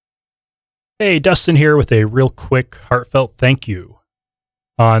Hey, Dustin here with a real quick, heartfelt thank you.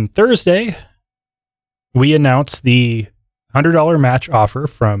 On Thursday, we announced the $100 match offer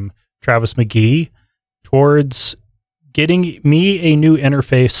from Travis McGee towards getting me a new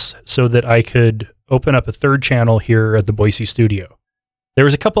interface so that I could open up a third channel here at the Boise studio. There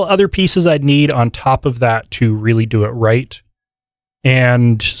was a couple other pieces I'd need on top of that to really do it right.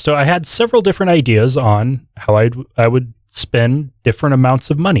 And so I had several different ideas on how I would spend different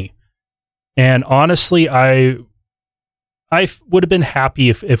amounts of money. And honestly, I would have been happy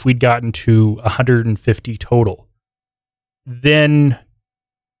if we'd gotten to 150 total. Then,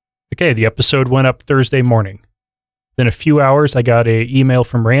 okay, the episode went up Thursday morning. Then a few hours, I got an email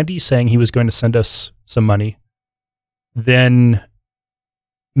from Randy saying he was going to send us some money. Then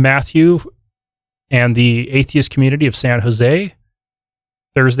Matthew and the atheist community of San Jose,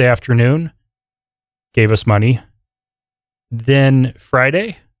 Thursday afternoon, gave us money. Then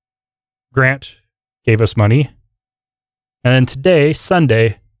Friday, Grant gave us money. And then today,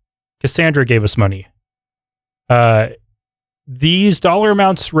 Sunday, Cassandra gave us money. These dollar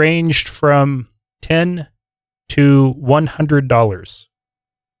amounts ranged from $10 to $100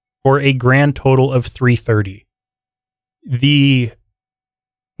 for a grand total of $330. The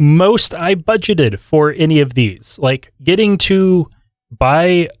most I budgeted for any of these, like getting to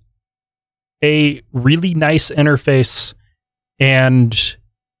buy a really nice interface and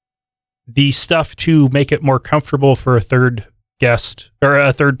the stuff to make it more comfortable for a third guest or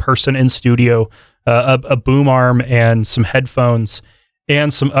a third person in studio, a boom arm and some headphones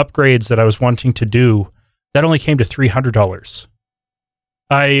and some upgrades that I was wanting to do, that only came to $300.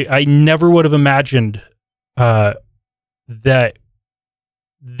 I never would have imagined that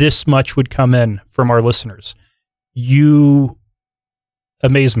this much would come in from our listeners. You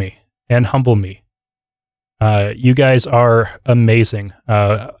amaze me and humble me. You guys are amazing.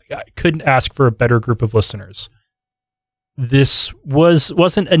 I couldn't ask for a better group of listeners. This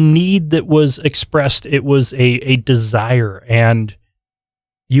wasn't a need that was expressed. It was a desire, and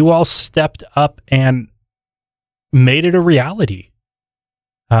you all stepped up and made it a reality.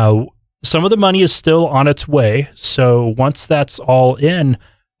 Some of the money is still on its way. So once that's all in,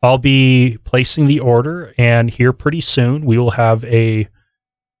 I'll be placing the order, and here pretty soon we will have a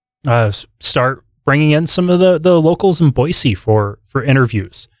start bringing in some of the locals in Boise for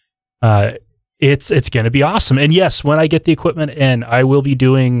interviews. It's going to be awesome. And yes, when I get the equipment in, I will be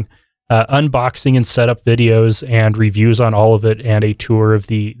doing unboxing and setup videos and reviews on all of it, and a tour of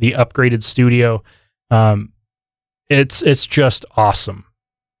the upgraded studio. It's just awesome.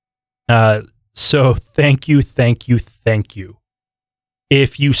 So thank you.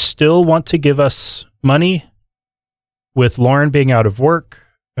 If you still want to give us money, with Lauren being out of work,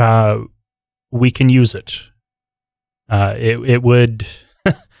 we can use it. It would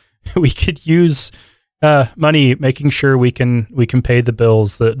we could use money making sure we can pay the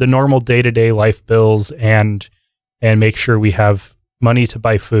bills, the normal day-to-day life bills, and make sure we have money to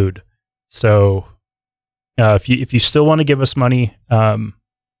buy food. So if you still want to give us money,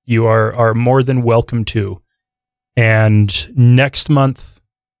 you are more than welcome to. And next month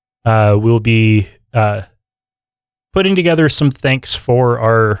we'll be putting together some thanks for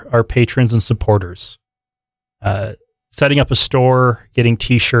our patrons and supporters. Setting up a store, getting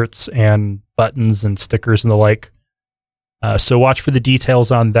t-shirts and buttons and stickers and the like. So watch for the details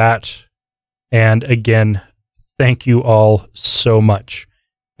on that. And again, thank you all so much.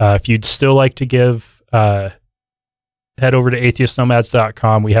 If you'd still like to give, head over to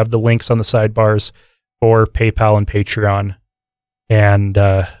atheistnomads.com. We have the links on the sidebars for PayPal and Patreon. And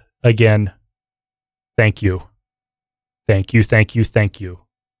again, thank you. Thank you.